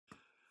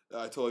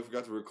I totally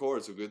forgot to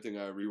record, so good thing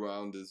I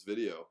rewound this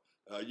video.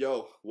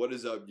 Yo, what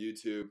is up,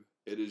 YouTube?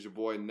 It is your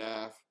boy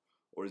Naf,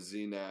 or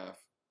ZNAF.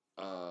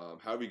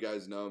 However you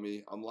guys know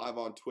me. I'm live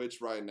on Twitch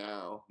right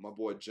now. My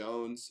boy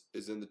Jones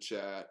is in the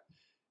chat,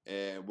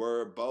 and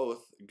we're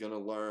both gonna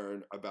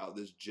learn about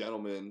this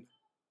gentleman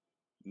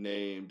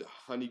named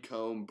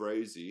Honeycomb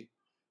Brazy,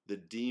 the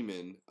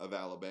Demon of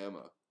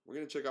Alabama. We're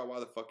gonna check out why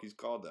the fuck he's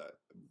called that.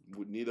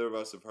 Neither of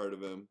us have heard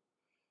of him,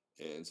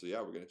 and so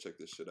yeah, we're gonna check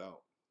this shit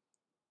out.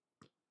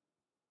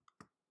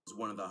 Is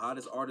one of the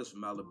hottest artists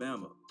from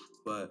Alabama,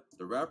 but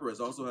the rapper has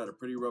also had a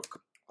pretty rough.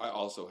 I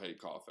also hate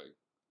coughing.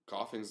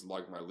 Coughing's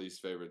like my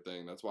least favorite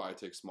thing. That's why I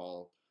take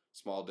small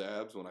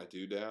dabs when I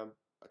do dab.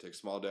 I take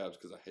small dabs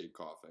because I hate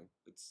coughing.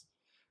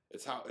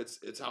 It's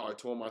how I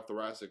tore my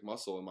thoracic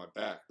muscle in my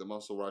back, the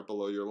muscle right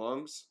below your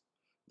lungs.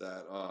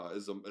 That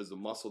is a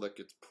muscle that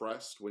gets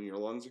pressed when your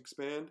lungs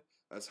expand.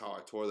 That's how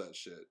I tore that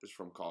shit, just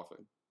from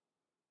coughing.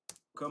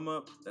 Come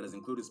up that has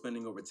included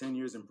spending over 10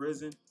 years in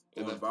prison.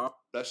 And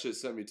that shit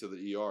sent me to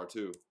the ER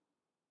too.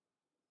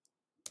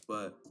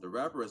 But the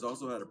rapper has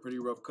also had a pretty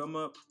rough come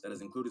up that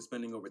has included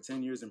spending over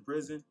 10 years in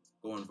prison,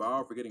 going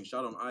viral for getting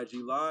shot on IG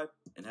Live,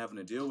 and having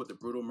to deal with the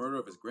brutal murder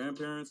of his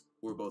grandparents,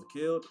 who were both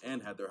killed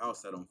and had their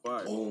house set on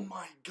fire. Oh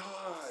my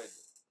god.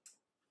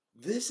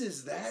 This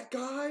is that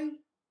guy?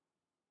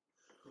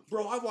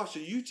 Bro, I watched a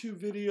YouTube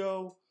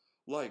video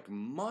like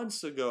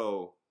months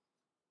ago.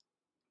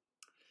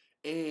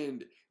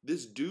 And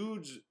this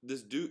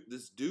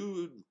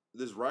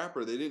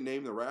rapper, they didn't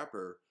name the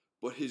rapper,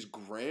 but his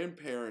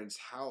grandparents'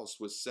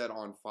 house was set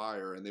on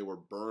fire and they were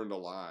burned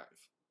alive.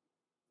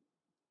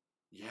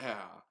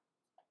 Yeah.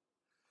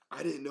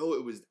 I didn't know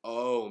it was,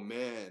 oh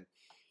man.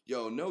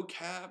 Yo, no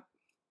cap.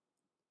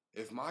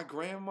 If my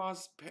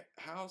grandma's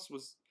house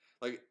was,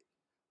 like,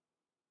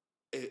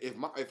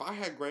 if I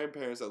had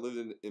grandparents that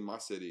lived in my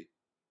city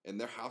and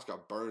their house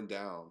got burned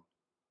down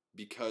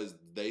because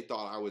they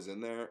thought I was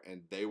in there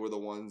and they were the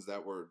ones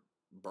that were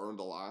burned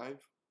alive,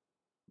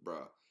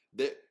 bruh.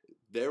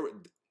 They're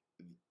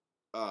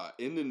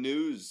in the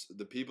news,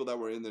 the people that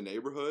were in the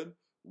neighborhood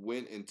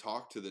went and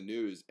talked to the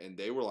news, and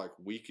they were like,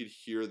 we could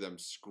hear them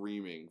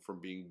screaming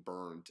from being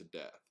burned to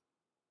death.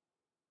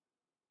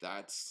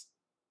 That's,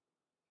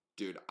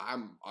 dude,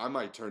 I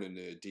might turn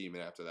into a demon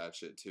after that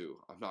shit too.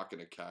 I'm not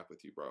gonna cap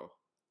with you, bro.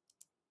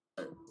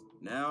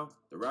 Now,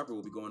 the rapper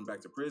will be going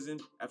back to prison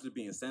after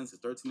being sentenced to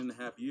 13 and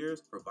a half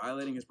years for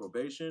violating his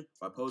probation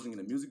by posing in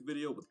a music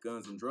video with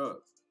guns and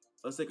drugs.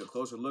 Let's take a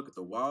closer look at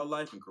the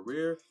wildlife and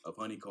career of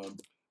Honeycomb.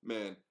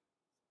 Man,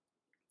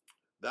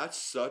 that's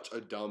such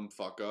a dumb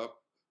fuck up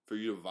for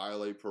you to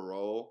violate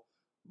parole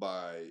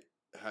by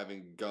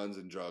having guns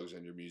and drugs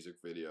in your music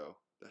video.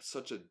 That's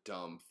such a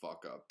dumb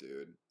fuck up,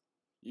 dude.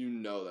 You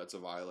know that's a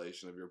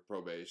violation of your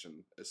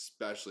probation,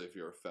 especially if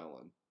you're a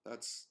felon.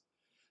 That's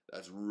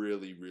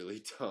really,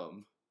 really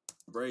dumb.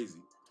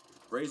 Brazy.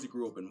 Brazy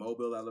grew up in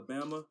Mobile,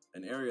 Alabama,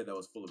 an area that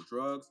was full of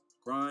drugs,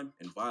 crime,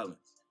 and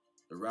violence.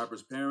 The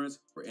rapper's parents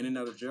were in and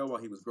out of jail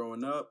while he was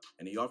growing up,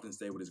 and he often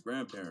stayed with his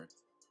grandparents.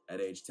 At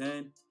age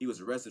 10, he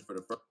was arrested for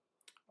the first...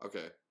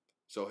 Okay,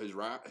 so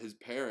his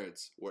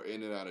parents were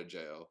in and out of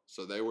jail,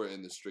 so they were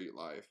in the street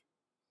life,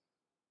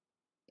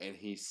 and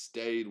he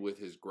stayed with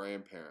his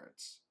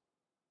grandparents.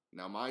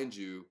 Now, mind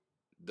you,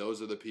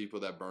 those are the people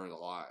that burned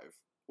alive.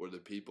 Were the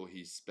people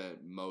he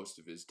spent most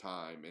of his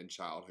time in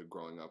childhood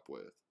growing up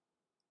with.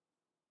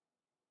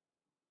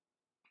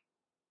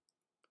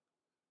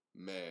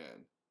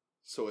 Man.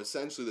 So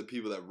essentially the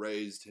people that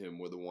raised him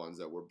were the ones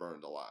that were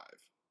burned alive.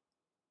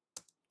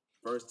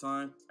 First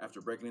time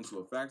after breaking into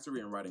a factory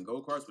and riding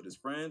go-karts with his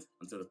friends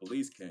until the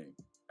police came.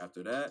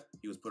 After that,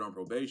 he was put on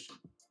probation.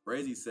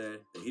 Brazy said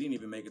that he didn't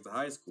even make it to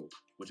high school,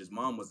 which his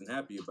mom wasn't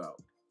happy about.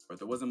 But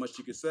there wasn't much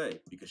she could say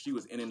because she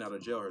was in and out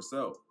of jail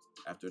herself.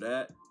 After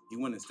that, he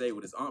went and stayed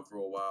with his aunt for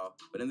a while,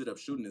 but ended up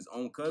shooting his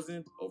own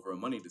cousin over a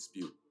money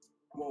dispute.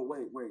 Whoa,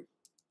 wait.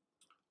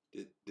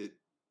 Did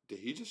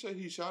he just say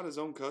he shot his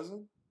own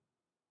cousin?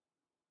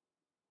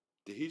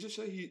 Did he just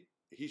say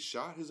he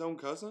shot his own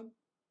cousin?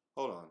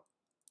 Hold on.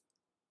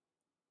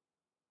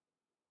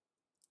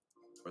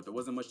 But there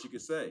wasn't much she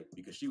could say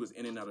because she was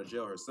in and out of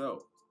jail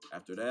herself.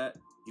 After that,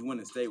 he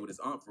went and stayed with his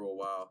aunt for a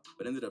while,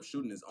 but ended up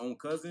shooting his own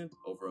cousin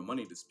over a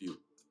money dispute.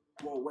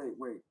 Whoa,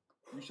 wait.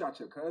 You shot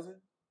your cousin?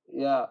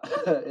 Yeah,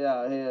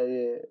 yeah, hell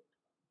yeah.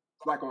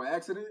 Like on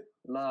accident?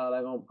 Nah,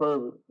 like on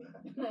purpose.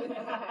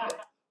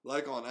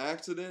 Like on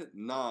accident?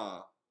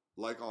 Nah.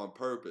 Like on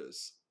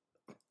purpose.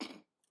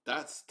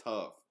 That's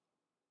tough.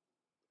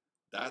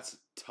 That's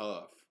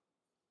tough.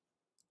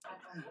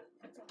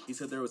 He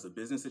said there was a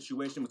business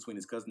situation between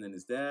his cousin and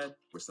his dad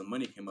where some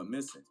money came up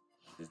missing.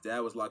 His dad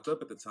was locked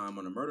up at the time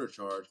on a murder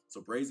charge,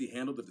 so Brazy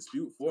handled the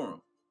dispute for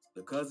him.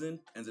 The cousin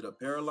ended up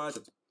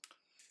paralyzed.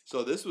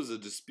 So this was a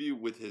dispute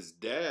with his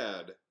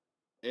dad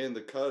and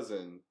the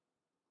cousin,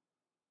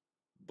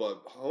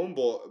 but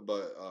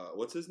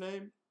what's his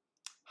name?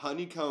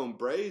 Honeycomb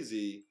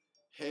Brazy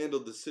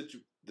handled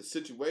the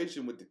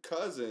situation with the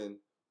cousin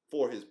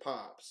for his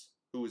pops,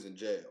 who was in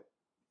jail.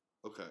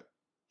 Okay.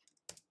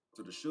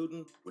 to the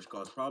shooting, which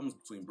caused problems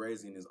between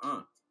Brazy and his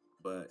aunt.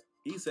 But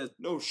he says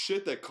No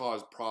shit that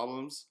caused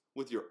problems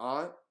with your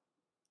aunt.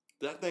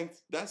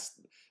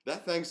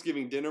 That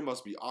Thanksgiving dinner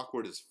must be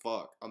awkward as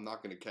fuck. I'm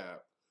not gonna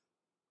cap.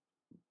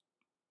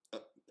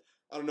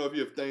 I don't know if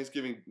you have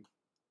Thanksgiving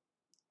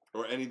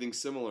or anything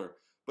similar,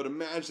 but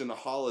imagine a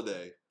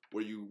holiday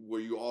where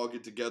you all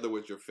get together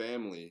with your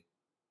family,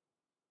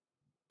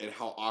 and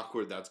how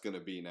awkward that's gonna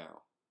be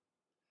now.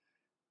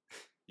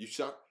 You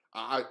shot.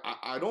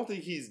 I don't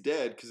think he's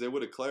dead because they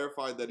would have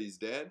clarified that he's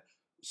dead.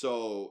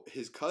 So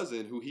his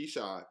cousin, who he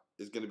shot,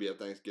 is gonna be at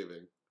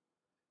Thanksgiving,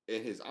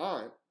 and his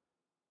aunt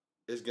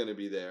is gonna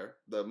be there,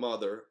 the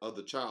mother of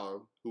the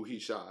child who he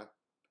shot.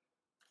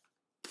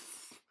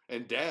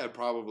 And dad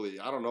probably,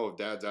 I don't know if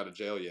dad's out of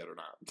jail yet or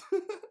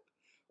not.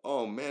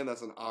 Oh man,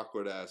 that's an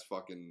awkward ass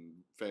fucking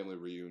family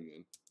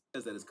reunion.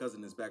 that his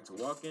cousin is back to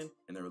walking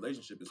and their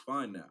relationship is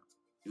fine now.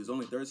 He was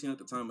only 13 at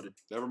the time of the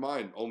Never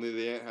mind, only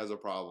the aunt has a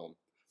problem.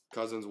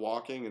 Cousin's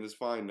walking and is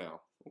fine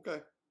now.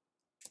 Okay.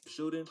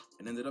 shooting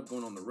and ended up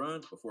going on the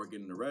run before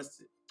getting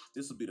arrested.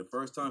 This would be the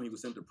first time he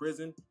was sent to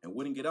prison and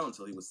wouldn't get out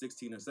until he was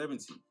 16 or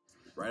 17.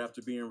 Right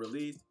after being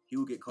released, he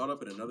would get caught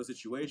up in another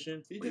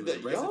situation He where did was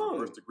that arrested for young.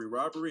 first-degree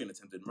robbery and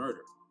attempted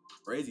murder.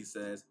 Brazy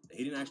says that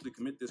he didn't actually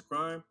commit this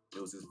crime.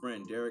 It was his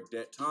friend Derek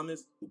Det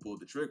Thomas who pulled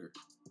the trigger.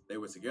 They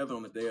were together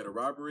on the day of the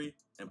robbery,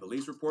 and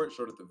police reports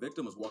showed that the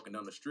victim was walking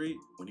down the street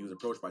when he was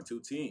approached by two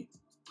teens.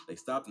 They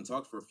stopped and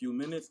talked for a few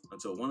minutes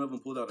until one of them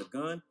pulled out a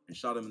gun and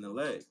shot him in the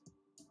leg.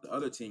 The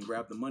other teen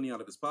grabbed the money out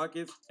of his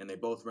pockets, and they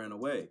both ran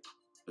away.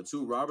 The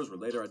two robbers were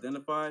later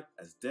identified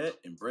as Det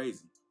and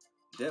Brazy.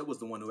 Det was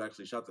the one who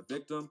actually shot the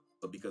victim,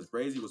 but because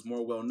Brazy was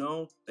more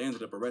well-known, they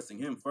ended up arresting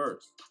him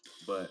first.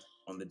 But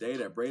on the day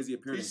that Brazy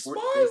appeared in He's court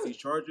to smart. face these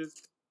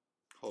charges,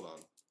 Hold on.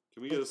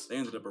 Can we get a they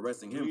ended up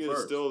arresting Can him we get a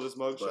first. still of this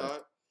but- mugshot?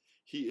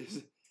 He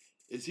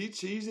is he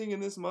cheesing in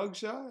this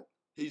mugshot?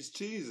 He's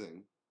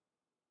cheesing.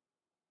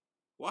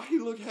 Why he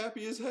look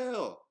happy as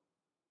hell?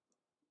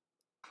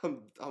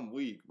 I'm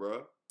weak,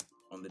 bro.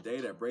 On the day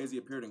that Brazy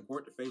appeared in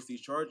court to face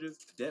these charges,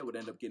 Det would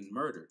end up getting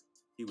murdered.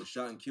 He was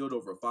shot and killed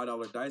over a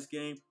 $5 dice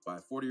game by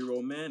a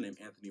 40-year-old man named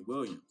Anthony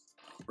Williams.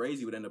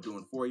 Brazy would end up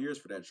doing 4 years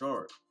for that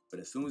charge. But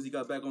as soon as he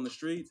got back on the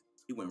streets,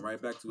 he went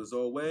right back to his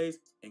old ways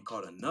and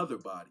caught another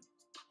body.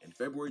 In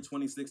February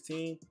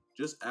 2016,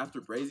 just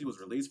after Brazy was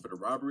released for the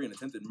robbery and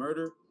attempted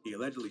murder, he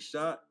allegedly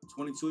shot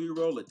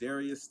 22-year-old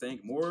Ladarius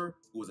Stank Moorer,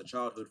 who was a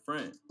childhood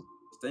friend.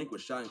 Stank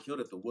was shot and killed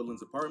at the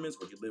Woodlands Apartments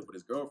where he lived with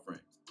his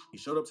girlfriend. He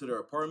showed up to their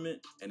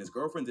apartment, and his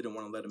girlfriend didn't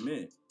want to let him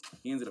in.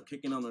 He ended up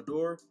kicking on the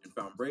door and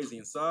found Brazy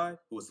inside,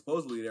 who was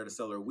supposedly there to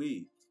sell her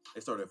weed.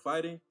 They started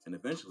fighting, and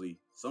eventually,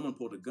 someone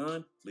pulled a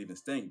gun, leaving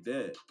Stank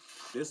dead.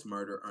 This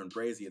murder earned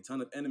Brazy a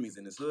ton of enemies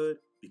in his hood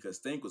because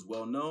Stank was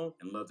well known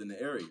and loved in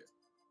the area.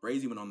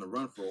 Brazy went on the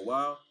run for a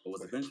while, but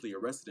was eventually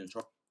arrested and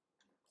charged.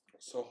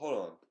 So hold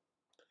on.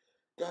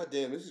 God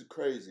damn, this is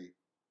crazy.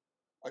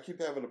 I keep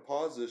having to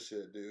pause this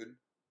shit, dude.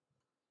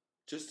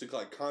 Just to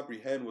like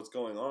comprehend what's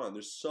going on.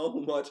 There's so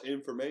much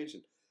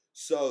information.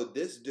 So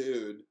this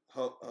dude,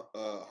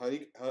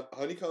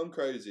 Honeycomb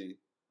Crazy,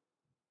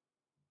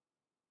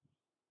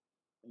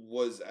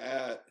 was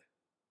at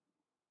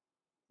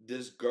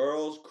this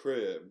girl's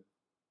crib,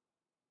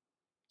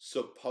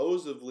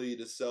 supposedly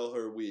to sell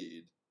her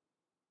weed.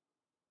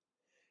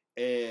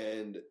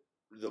 And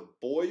the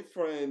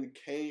boyfriend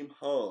came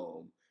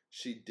home.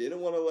 She didn't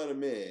want to let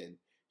him in.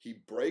 He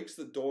breaks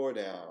the door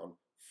down,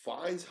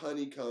 finds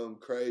Honeycomb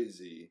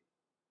Crazy,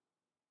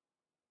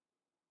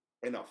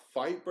 and a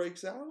fight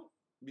breaks out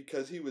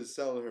because he was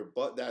selling her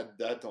butt.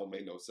 That don't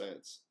make no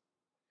sense.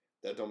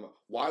 That don't.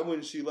 Why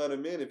wouldn't she let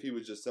him in if he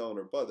was just selling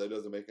her butt? That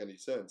doesn't make any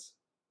sense.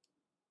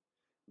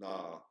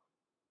 Nah,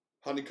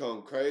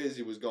 Honeycomb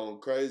Crazy was going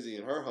crazy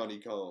in her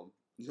honeycomb.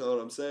 You know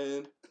what I'm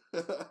saying?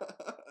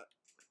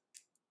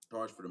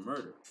 charged for the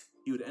murder.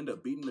 He would end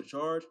up beating the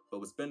charge, but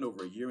would spend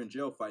over a year in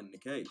jail fighting the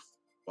case.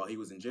 While he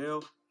was in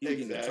jail, he would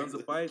get into tons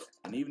of fights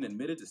and even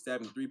admitted to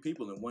stabbing 3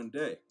 people in one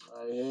day.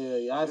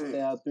 Yeah, I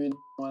stabbed 3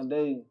 one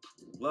day.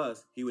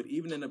 Plus, he would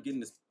even end up getting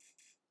this.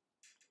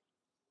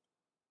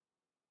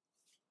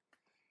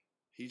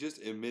 He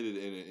just admitted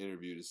in an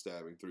interview to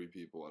stabbing 3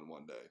 people in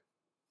one day.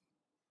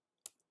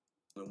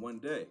 In one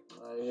day.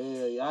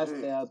 Yeah, I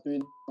stabbed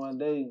 3 one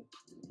day.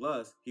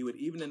 Plus, he would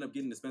even end up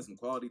getting to spend some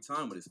quality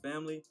time with his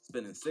family,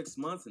 spending 6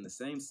 months in the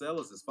same cell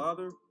as his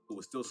father, who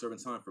was still serving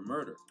time for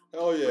murder.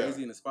 Oh yeah. Brazy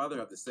and his father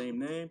have the same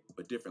name,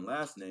 but different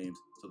last names,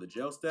 so the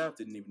jail staff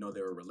didn't even know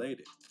they were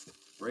related.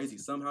 Brazy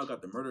somehow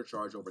got the murder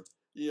charge over.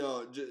 You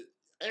know,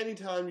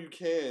 anytime you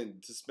can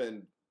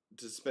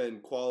to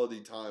spend quality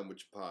time with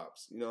your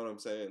pops. You know what I'm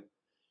saying?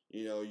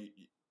 You know,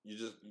 you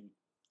just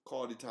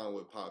quality time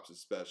with pops is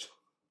special.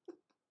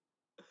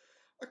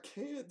 I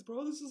can't,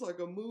 bro. This is like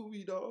a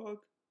movie, dog.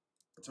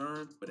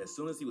 Return, but as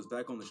soon as he was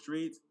back on the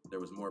streets, there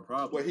was more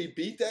problems. Wait, he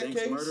beat that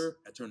Stank's case? murder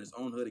had turned his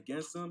own hood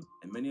against him,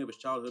 and many of his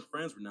childhood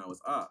friends were now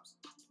his ops.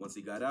 Once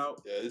he got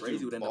out, Yeah, this Brazy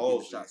dude would end up getting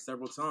ballsy. shot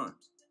several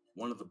times.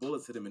 One of the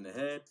bullets hit him in the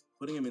head,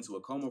 putting him into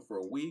a coma for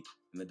a week,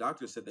 and the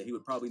doctor said that he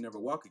would probably never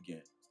walk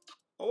again.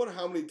 I wonder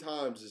how many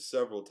times is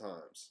several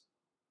times.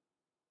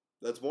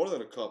 That's more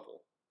than a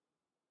couple.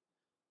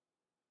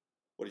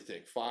 What do you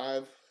think?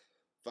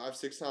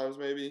 6 times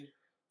maybe?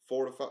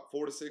 4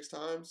 to 6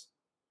 times?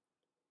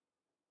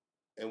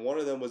 And one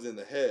of them was in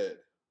the head.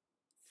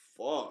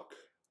 Fuck.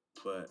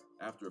 But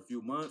after a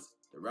few months,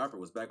 the rapper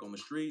was back on the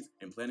streets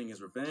and planning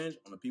his revenge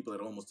on the people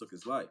that almost took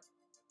his life.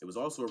 It was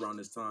also around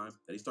this time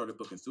that he started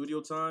booking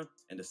studio time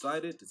and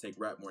decided to take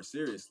rap more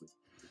seriously.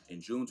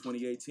 In June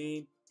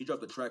 2018, he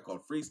dropped a track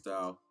called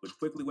Freestyle, which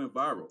quickly went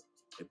viral.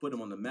 It put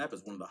him on the map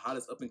as one of the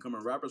hottest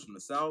up-and-coming rappers from the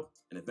South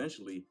and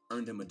eventually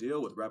earned him a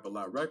deal with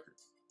Rap-A-Lot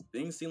Records.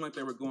 Things seemed like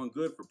they were going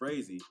good for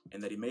Brazy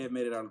and that he may have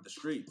made it out of the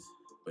streets.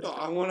 But No,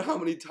 I wonder how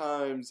many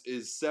times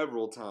is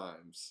several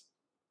times.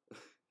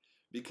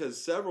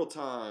 Because several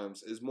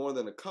times is more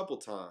than a couple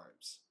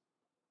times.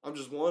 I'm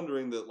just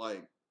wondering that,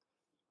 like,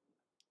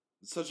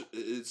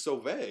 it's so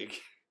vague.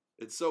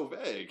 It's so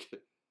vague.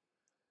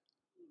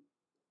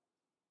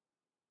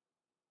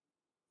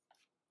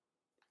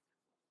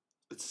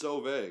 It's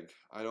so vague.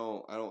 I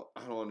don't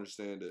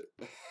understand it.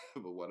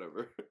 But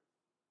whatever.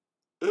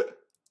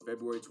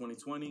 February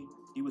 2020,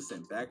 he was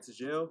sent back to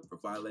jail for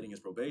violating his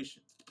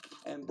probation.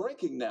 And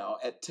breaking now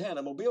at 10,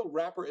 a Mobile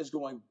rapper is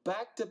going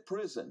back to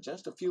prison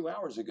just a few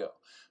hours ago.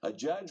 A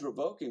judge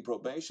revoking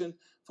probation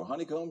for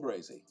Honeycomb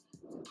Brazy.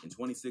 In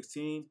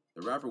 2016,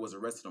 the rapper was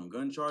arrested on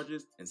gun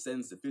charges and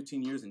sentenced to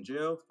 15 years in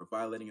jail for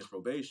violating his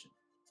probation.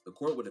 The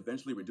court would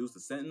eventually reduce the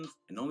sentence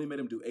and only made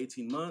him do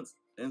 18 months,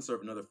 then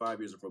serve another 5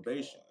 years of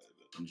probation.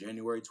 In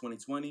January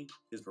 2020,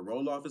 his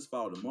parole office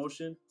filed a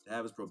motion to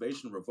have his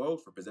probation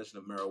revoked for possession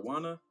of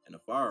marijuana and a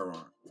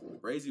firearm.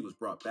 Brazy was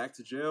brought back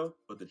to jail,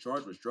 but the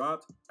charge was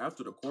dropped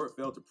after the court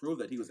failed to prove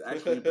that he was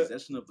actually in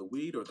possession of the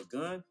weed or the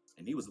gun,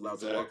 and he was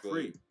allowed to walk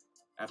free.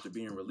 After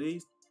being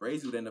released,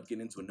 Brazy would end up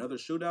getting into another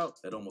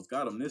shootout that almost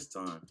got him this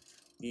time.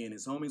 He and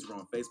his homies were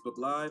on Facebook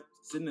Live,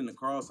 sitting in the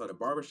car outside a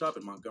barbershop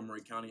in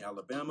Montgomery County,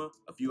 Alabama,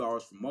 a few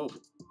hours from Mobile.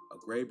 A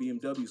gray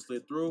BMW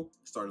slid through,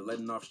 started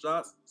letting off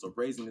shots, so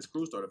Brazy and his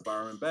crew started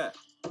firing back.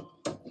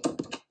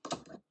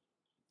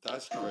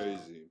 That's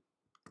crazy.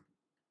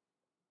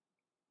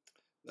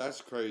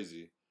 That's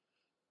crazy.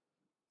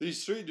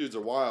 These street dudes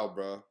are wild,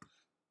 bro.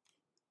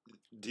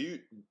 Do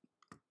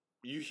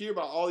you hear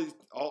about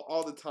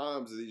all the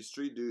times of these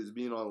street dudes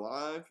being on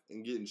live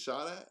and getting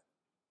shot at?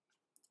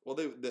 Well,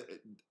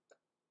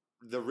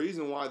 the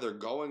reason why they're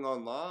going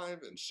on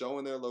live and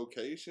showing their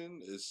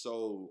location is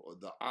so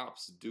the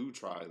ops do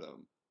try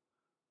them,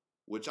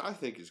 which I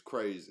think is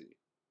crazy.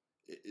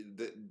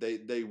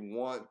 They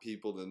want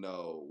people to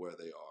know where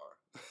they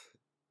are,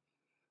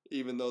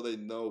 even though they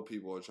know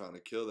people are trying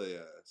to kill their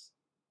ass.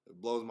 It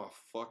blows my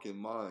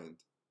fucking mind.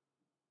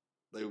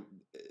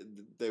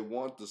 They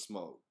want the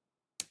smoke.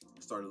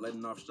 Started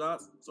letting off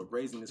shots, so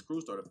Brazy and his crew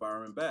started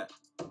firing back.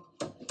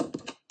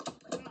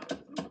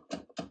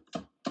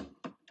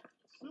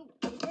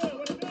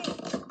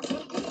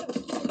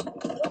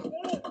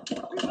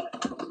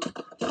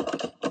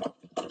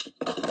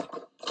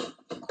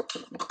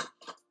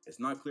 It's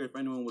not clear if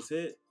anyone was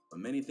hit, but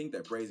many think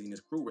that Brazy and his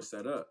crew were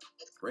set up.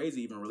 Brazy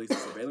even released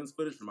surveillance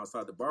footage from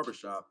outside the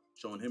barbershop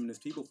showing him and his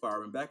people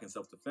firing back in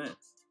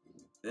self-defense.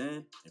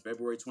 Then, in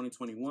February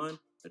 2021,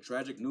 the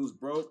tragic news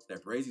broke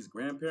that Brazy's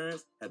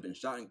grandparents had been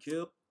shot and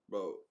killed.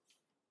 Bro,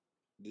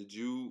 did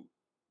you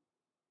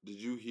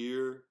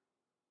hear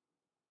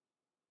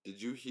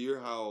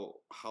how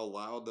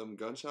loud them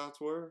gunshots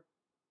were?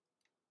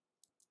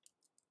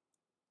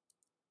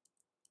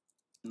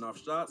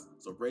 Off shots,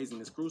 so Brazy and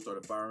his crew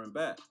started firing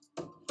back.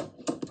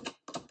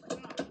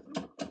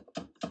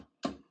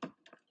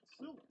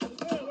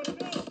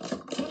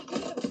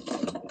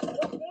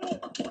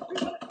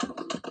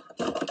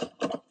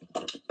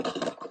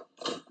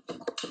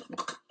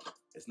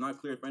 It's not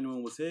clear if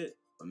anyone was hit,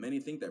 but many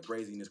think that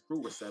Brazy and his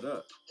crew were set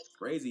up.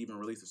 Brazy even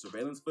released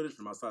surveillance footage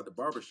from outside the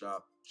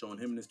barbershop showing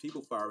him and his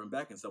people firing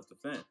back in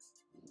self-defense.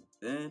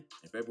 Then,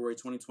 in February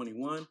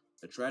 2021,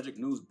 the tragic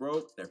news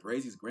broke that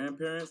Brazy's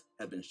grandparents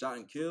had been shot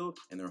and killed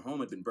and their home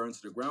had been burned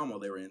to the ground while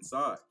they were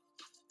inside.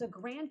 The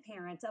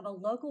grandparents of a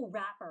local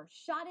rapper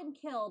shot and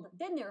killed,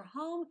 then their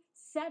home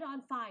set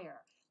on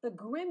fire. The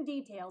grim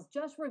details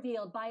just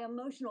revealed by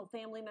emotional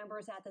family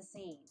members at the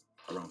scene.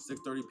 Around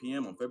 6:30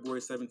 p.m. on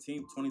February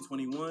 17,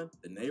 2021,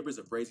 the neighbors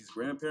of Brazy's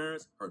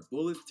grandparents heard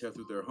bullets tear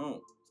through their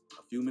home.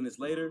 A few minutes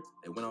later,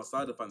 they went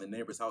outside to find the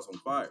neighbor's house on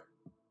fire.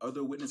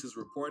 Other witnesses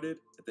reported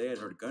that they had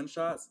heard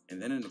gunshots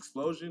and then an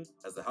explosion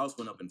as the house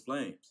went up in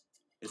flames.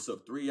 It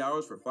took 3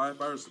 hours for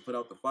firefighters to put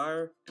out the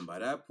fire, and by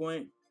that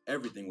point,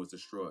 everything was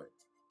destroyed.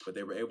 But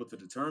they were able to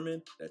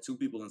determine that 2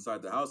 people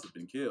inside the house had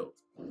been killed.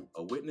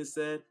 A witness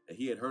said that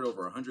he had heard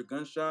over 100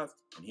 gunshots,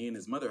 and he and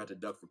his mother had to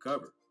duck for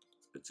cover.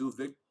 The 2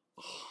 victims...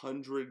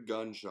 100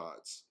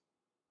 gunshots.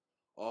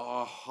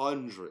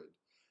 100.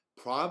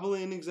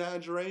 Probably an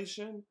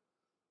exaggeration,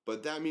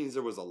 but that means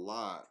there was a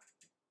lot.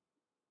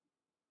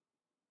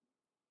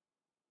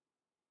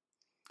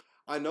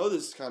 I know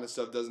this kind of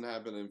stuff doesn't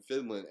happen in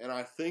Finland, and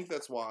I think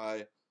that's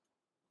why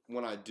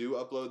when I do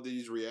upload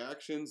these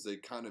reactions, they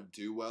kind of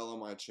do well on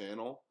my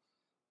channel.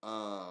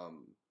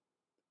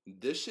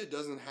 This shit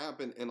doesn't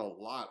happen in a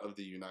lot of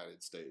the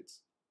United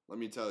States. Let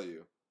me tell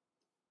you.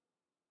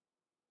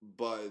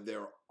 But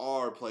there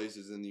are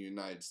places in the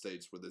United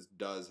States where this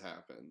does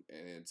happen,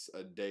 and it's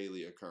a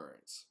daily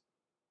occurrence,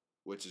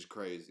 which is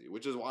crazy,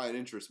 which is why it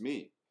interests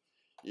me.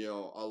 You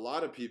know, a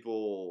lot of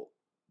people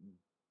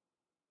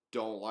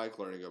don't like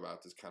learning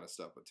about this kind of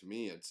stuff, but to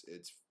me,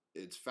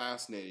 it's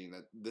fascinating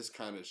that this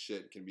kind of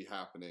shit can be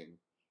happening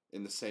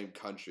in the same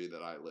country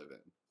that I live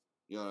in.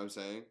 You know what I'm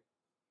saying?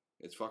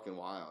 It's fucking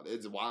wild.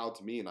 It's wild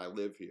to me, and I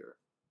live here.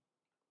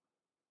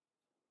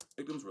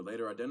 Victims were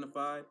later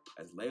identified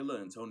as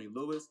Layla and Tony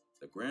Lewis,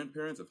 the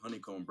grandparents of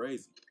Honeycomb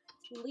Brazy.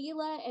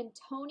 Leela and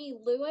Tony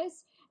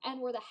Lewis,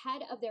 and were the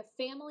head of their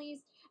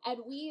families. And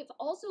we've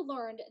also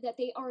learned that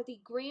they are the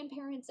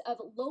grandparents of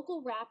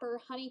local rapper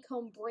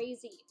Honeycomb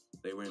Brazy.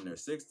 They were in their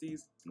 60s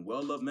and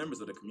well-loved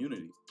members of the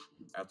community.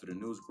 After the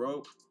news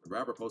broke, the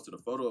rapper posted a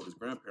photo of his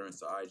grandparents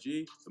to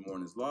IG to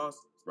mourn his loss,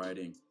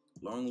 writing,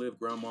 "Long live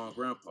Grandma and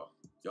Grandpa.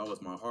 Y'all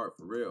was my heart,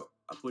 for real.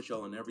 I put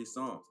y'all in every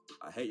song.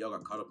 I hate y'all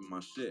got caught up in my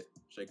shit."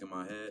 Shaking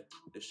my head,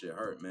 "This shit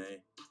hurt,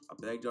 man. I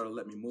begged y'all to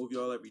let me move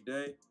y'all every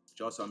day, but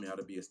y'all taught me how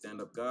to be a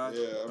stand-up guy. Yeah,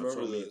 I Y'all remember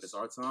told me this. if it's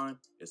our time,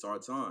 it's our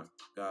time.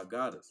 God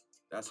got us.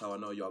 That's how I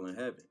know y'all in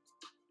heaven.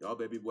 Y'all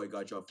baby boy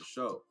got y'all for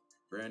sure.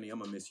 Granny,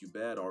 I'ma miss you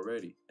bad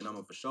already, and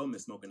I'ma for sure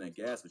miss smoking that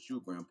gas with you,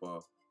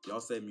 Grandpa.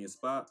 Y'all saved me a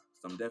spot,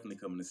 so I'm definitely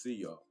coming to see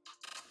y'all."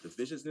 The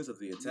viciousness of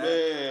the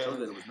attack shows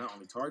that it was not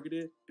only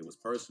targeted, it was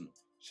personal.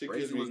 Shit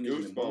gives Brazy me wasn't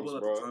even immobile goosebumps,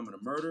 at bro. the time of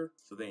the murder,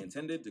 so they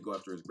intended to go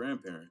after his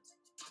grandparents.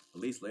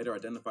 Police later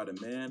identified a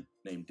man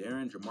named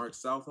Darren Jamark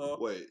Southall.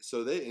 Wait,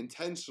 so they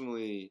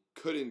intentionally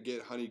couldn't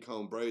get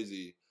Honeycomb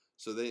Brazy,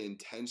 so they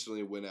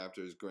intentionally went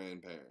after his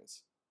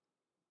grandparents.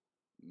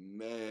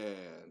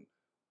 Man.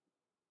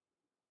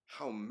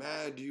 How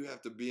mad do you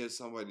have to be at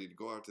somebody to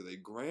go after their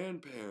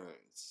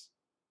grandparents?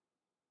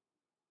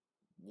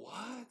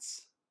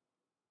 What?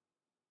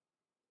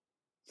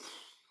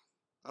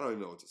 I don't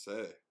even know what to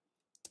say.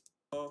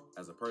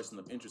 As a person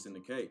of interest in the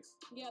case.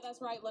 Yeah,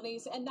 that's right,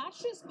 Lenise. And that's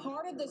just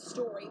part of the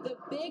story. The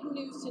big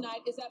news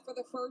tonight is that for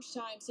the first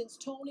time since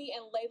Tony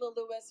and Layla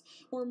Lewis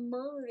were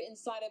murdered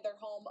inside of their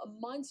home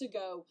months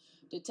ago,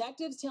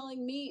 detectives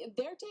telling me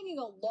they're taking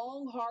a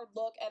long, hard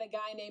look at a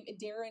guy named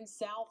Darren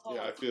Southall.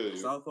 Yeah, I feel you.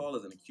 Southall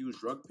is an accused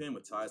drug pin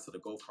with ties to the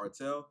Gulf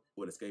Cartel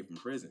who had escaped from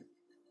prison.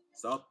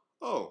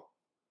 Oh,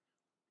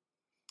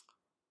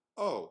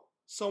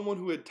 someone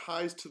who had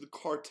ties to the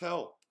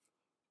cartel.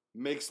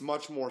 Makes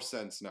much more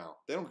sense now.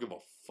 They don't give a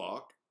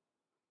fuck.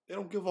 They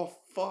don't give a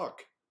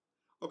fuck.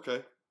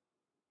 Okay.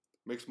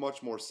 Makes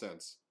much more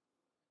sense.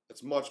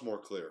 It's much more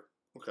clear.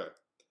 Okay.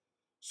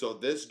 So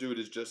this dude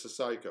is just a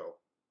psycho.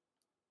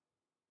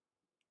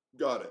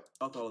 Got it.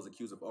 Southall is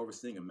accused of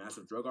overseeing a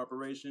massive drug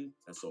operation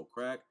that sold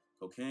crack,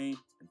 cocaine,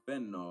 and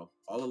fentanyl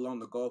all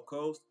along the Gulf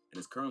Coast and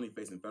is currently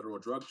facing federal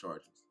drug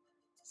charges.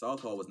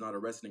 Southall was not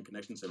arrested in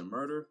connection to the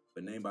murder,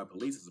 but named by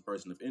police as a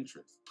person of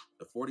interest.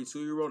 The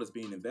 42-year-old is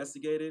being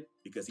investigated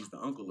because he's the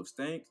uncle of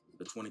Stank,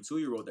 the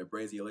 22-year-old that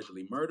Brazy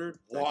allegedly murdered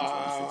back in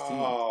 2016.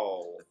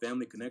 Wow. The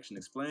family connection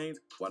explains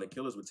why the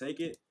killers would take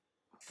it.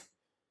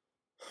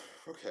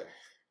 Okay.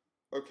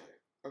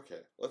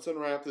 Let's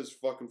unwrap this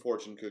fucking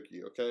fortune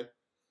cookie, okay?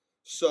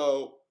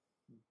 So,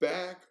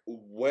 back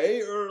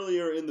way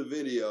earlier in the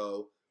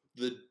video,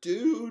 the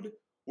dude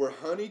where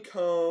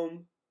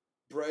Honeycomb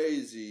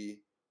Brazy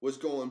was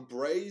going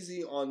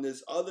brazy on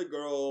this other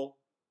girl,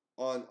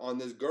 on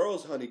this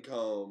girl's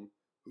honeycomb,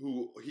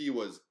 who he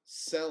was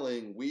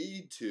selling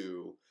weed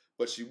to,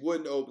 but she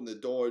wouldn't open the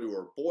door to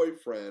her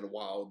boyfriend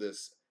while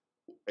this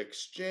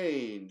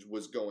exchange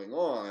was going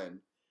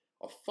on.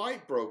 A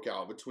fight broke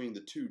out between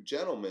the two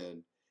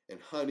gentlemen, and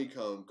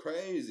Honeycomb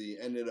Crazy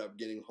ended up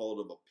getting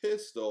hold of a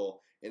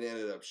pistol and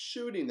ended up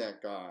shooting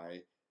that guy,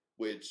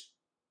 which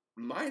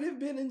might have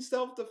been in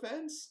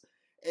self-defense,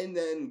 and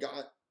then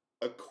got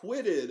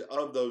acquitted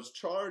of those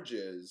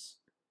charges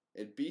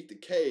and beat the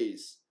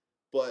case.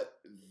 But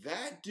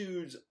that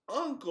dude's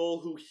uncle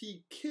who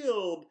he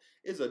killed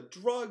is a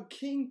drug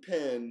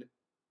kingpin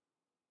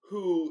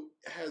who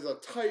has a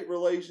tight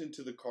relation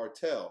to the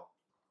cartel.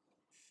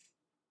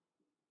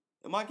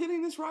 Am I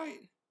getting this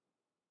right?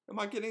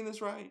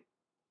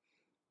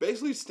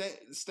 Basically,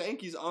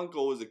 Stanky's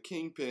uncle is a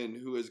kingpin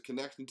who is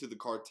connected to the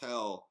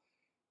cartel,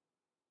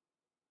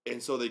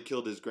 and so they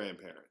killed his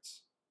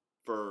grandparents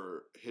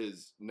for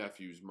his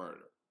nephew's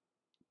murder.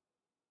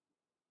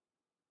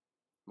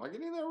 Am I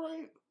getting that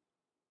right?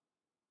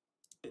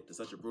 To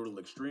such a brutal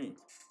extreme,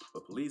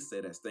 but police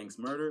say that Stank's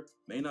murder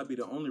may not be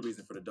the only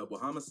reason for the double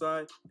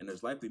homicide, and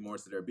there's likely more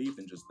to their beef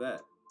than just that.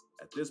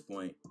 At this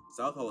point,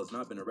 Southall has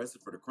not been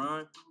arrested for the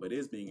crime, but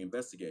is being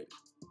investigated.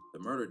 The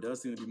murder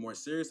does seem to be more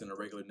serious than a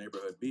regular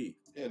neighborhood beef.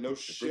 Yeah, no The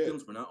shit.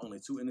 victims were not only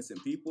two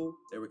innocent people,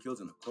 they were killed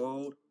in a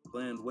cold,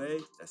 planned way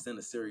that sent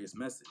a serious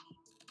message.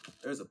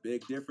 There's a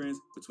big difference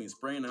between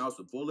spraying the house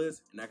with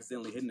bullets and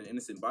accidentally hitting an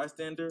innocent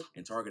bystander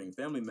and targeting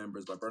family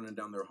members by burning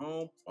down their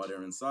home while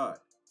they're inside.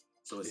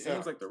 So it Yeah.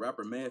 seems like the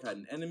rapper may have had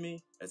an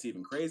enemy that's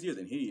even crazier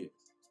than he is.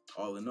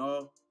 All in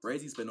all,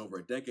 Brazy spent over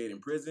a decade in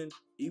prison,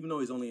 even though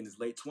he's only in his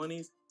late 20s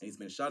and he's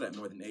been shot at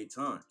more than 8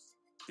 times.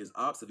 His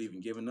ops have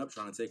even given up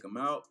trying to take him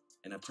out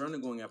and have turned to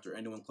going after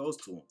anyone close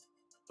to him.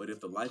 But if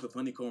the life of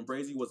Honeycomb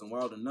Brazy wasn't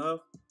wild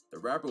enough, the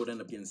rapper would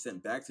end up getting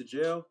sent back to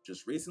jail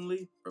just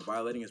recently for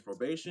violating his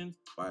probation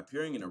by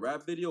appearing in a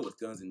rap video with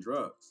guns and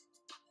drugs.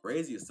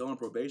 Brazy is still on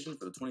probation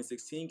for the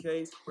 2016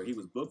 case where he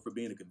was booked for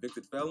being a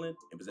convicted felon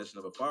in possession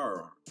of a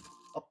firearm.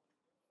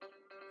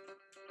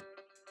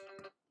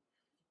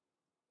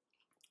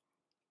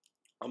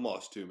 I'm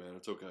lost too, man.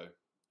 It's okay.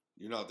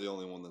 You're not the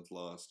only one that's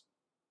lost.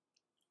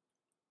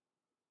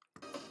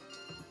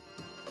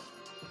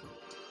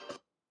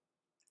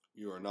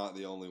 You are not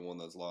the only one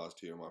that's lost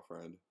here, my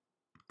friend.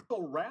 The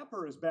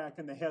rapper is back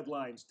in the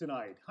headlines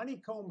tonight.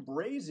 Honeycomb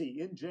Brazy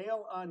in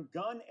jail on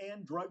gun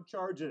and drug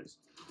charges.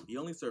 He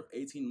only served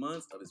 18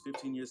 months of his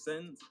 15-year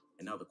sentence,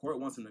 and now the court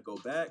wants him to go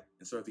back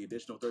and serve the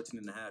additional 13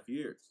 and a half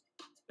years.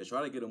 They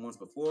tried to get him once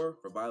before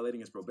for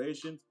violating his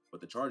probation, but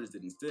the charges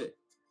didn't stick.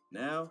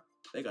 Now,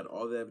 they got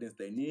all the evidence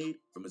they need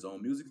from his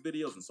own music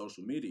videos and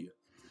social media.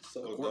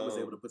 So The court was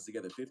able to put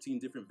together 15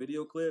 different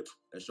video clips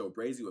that show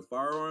Brazy with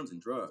firearms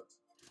and drugs.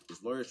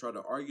 His lawyers tried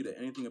to argue that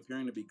anything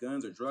appearing to be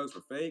guns or drugs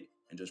were fake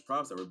and just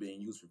props that were being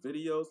used for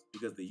videos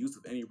because the use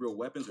of any real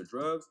weapons or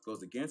drugs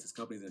goes against his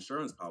company's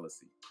insurance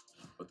policy.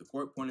 But the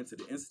court pointed to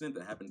the incident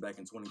that happened back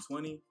in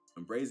 2020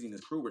 when Brazy and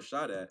his crew were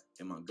shot at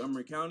in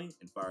Montgomery County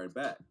and fired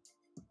back.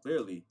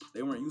 Clearly,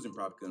 they weren't using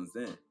prop guns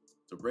then,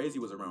 so Brazy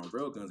was around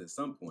real guns at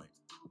some point.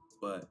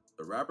 But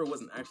the rapper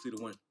wasn't actually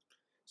the one.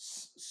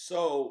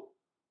 So,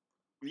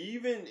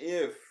 even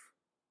if,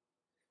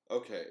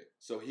 okay,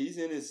 so he's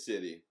in his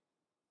city,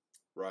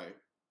 right?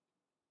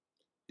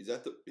 He's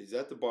at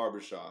the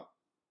barbershop.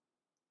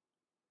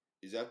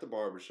 He's at the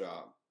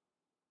barbershop.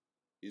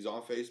 He's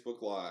on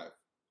Facebook Live.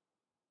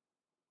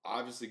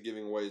 Obviously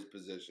giving away his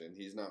position.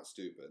 He's not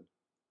stupid.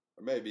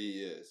 Or maybe he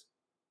is.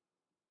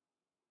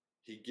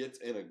 He gets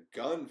in a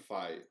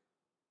gunfight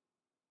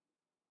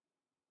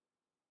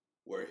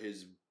where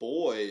his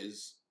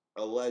boys,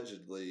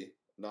 allegedly,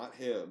 not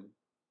him,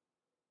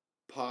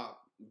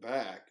 pop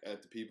back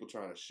at the people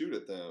trying to shoot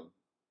at them.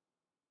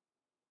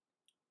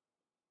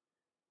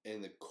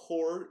 And the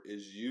court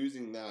is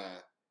using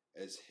that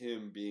as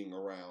him being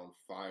around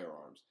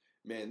firearms.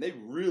 Man, they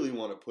really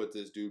want to put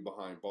this dude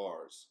behind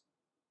bars.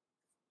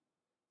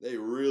 They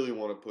really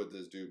want to put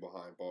this dude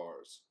behind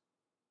bars.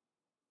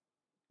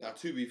 Now,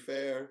 to be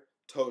fair,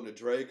 toting a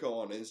Draco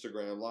on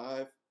Instagram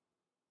Live,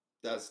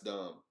 that's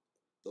dumb.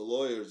 The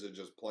lawyers are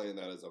just playing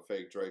that as a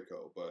fake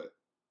Draco, but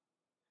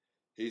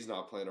he's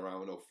not playing around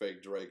with no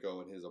fake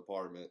Draco in his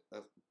apartment.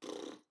 That's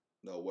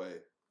no way.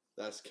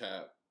 That's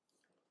cap.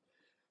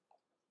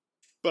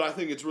 But I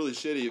think it's really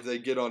shitty if they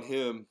get on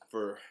him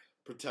for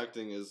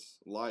protecting his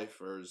life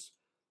or his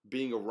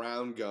being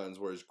around guns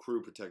where his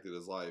crew protected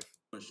his life.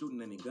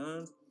 Shooting any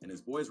guns, and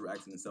his boys were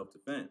acting in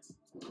self-defense.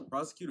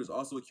 Prosecutors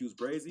also accused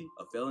Brazy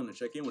of failing to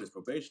check in with his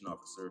probation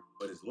officer,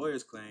 but his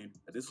lawyers claimed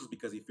that this was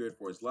because he feared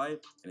for his life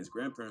and his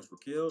grandparents were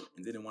killed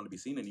and didn't want to be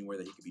seen anywhere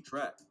that he could be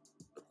tracked.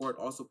 The court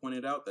also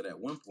pointed out that at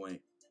one point,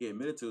 he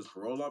admitted to his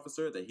parole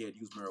officer that he had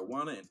used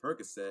marijuana and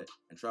Percocet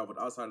and traveled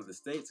outside of the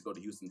state to go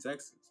to Houston,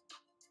 Texas.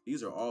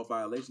 These are all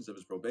violations of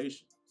his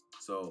probation.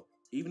 So,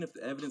 even if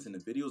the evidence in the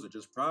videos are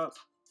just props,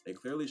 they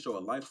clearly show a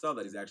lifestyle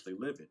that he's actually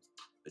living.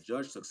 The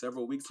judge took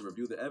several weeks to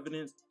review the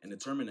evidence and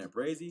determined that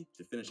Brazy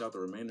should finish out the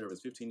remainder of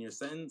his 15-year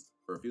sentence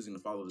for refusing to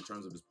follow the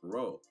terms of his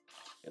parole.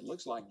 It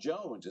looks like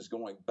Jones is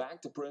going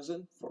back to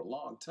prison for a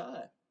long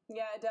time.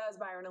 Yeah, it does,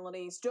 Byron and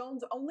Lenise.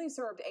 Jones only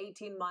served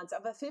 18 months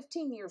of a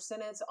 15-year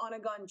sentence on a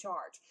gun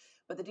charge.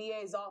 But the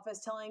DA's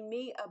office telling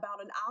me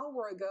about an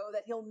hour ago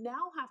that he'll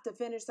now have to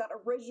finish that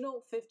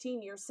original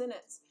 15-year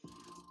sentence.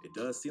 It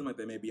does seem like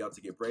they may be out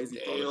to get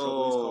Brazy for all the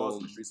trouble he's caused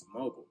in the streets of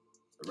Mobile.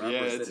 The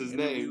rapper said it's in his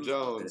name, interviews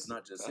Jones. that it's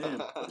not just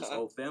him, but his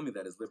whole family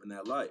that is living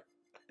that life.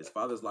 His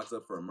father's locked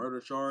up for a murder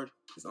charge,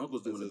 his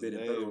uncle's doing a bit in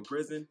federal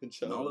prison,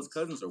 and all his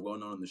cousins are well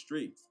known in the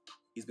streets.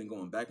 He's been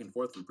going back and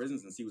forth from prison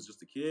since he was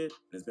just a kid,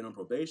 and has been on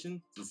probation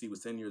since he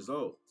was 10 years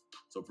old.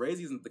 So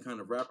Brazy isn't the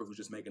kind of rapper who's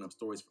just making up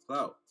stories for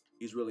clout.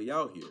 He's really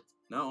out here,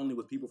 not only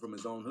with people from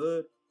his own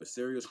hood, but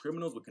serious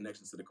criminals with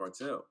connections to the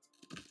cartel.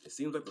 It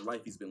seems like the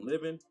life he's been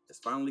living has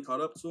finally caught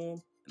up to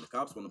him, and the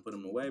cops want to put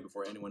him away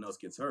before anyone else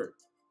gets hurt.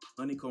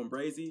 Honeycomb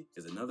Brazy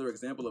is another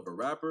example of a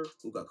rapper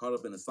who got caught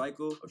up in a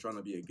cycle of trying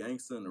to be a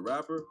gangster and a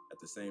rapper at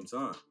the same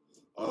time.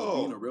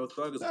 Being a real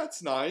thug is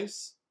that's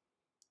nice.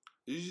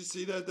 Did you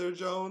see that there,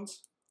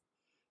 Jones?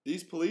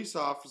 These police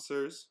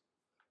officers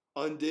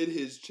undid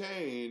his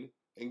chain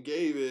and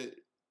gave it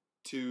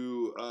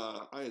to,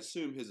 I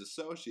assume, his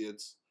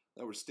associates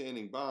that were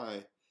standing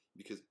by,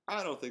 because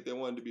I don't think they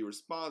wanted to be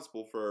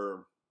responsible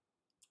for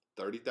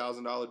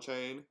 $30,000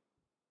 chain.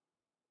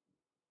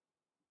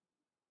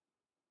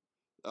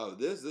 Oh,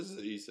 this is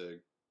an e-cig.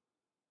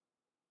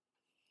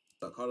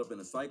 Got caught up in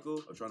a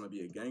cycle of trying to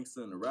be a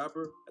gangster and a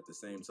rapper at the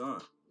same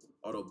time.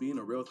 Although being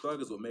a real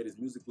thug is what made his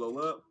music blow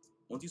up,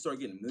 once you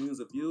start getting millions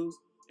of views,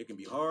 it can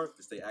be hard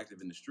to stay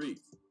active in the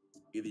streets.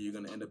 Either you're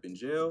going to end up in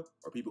jail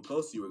or people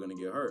close to you are going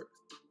to get hurt.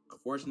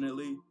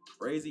 Unfortunately,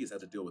 Brazy has had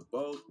to deal with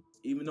both,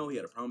 even though he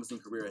had a promising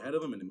career ahead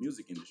of him in the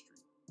music industry.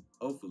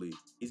 Hopefully,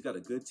 he's got a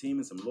good team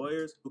and some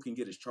lawyers who can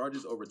get his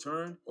charges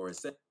overturned or his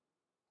sentence.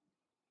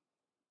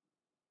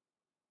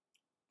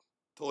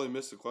 Totally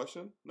missed the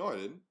question? No, I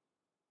didn't.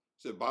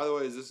 Said, by the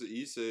way, is this an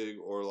e-cig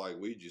or like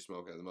weed you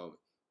smoke at the moment?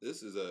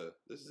 This is an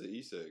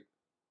e-cig.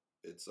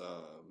 It's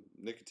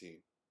nicotine.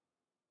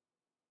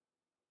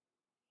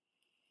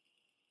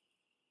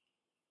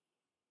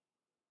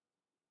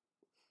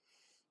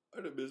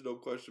 I didn't miss no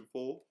question,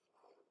 fool.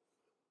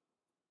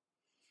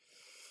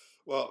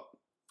 Well,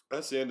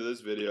 that's the end of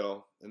this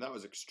video, and that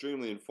was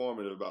extremely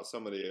informative about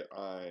somebody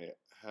I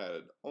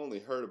had only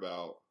heard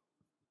about.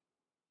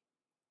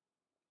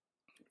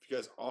 If you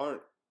guys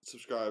aren't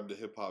subscribed to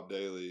Hip Hop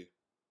Daily,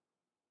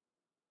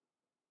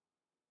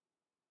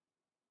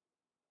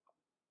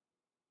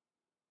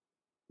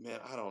 man,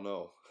 I don't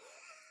know.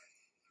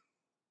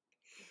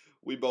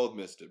 We both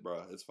missed it,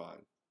 bro. It's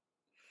fine.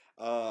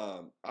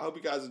 I hope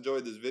you guys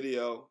enjoyed this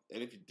video,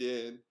 and if you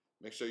did,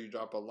 make sure you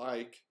drop a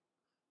like,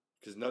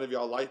 because none of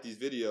y'all like these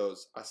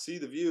videos. I see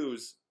the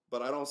views,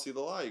 but I don't see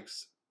the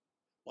likes.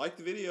 Like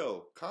the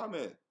video,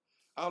 comment.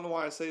 I don't know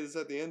why I say this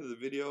at the end of the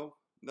video.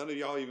 None of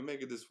y'all even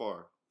make it this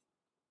far.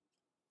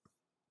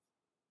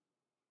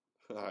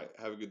 All right,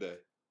 have a good day.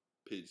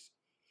 Peace.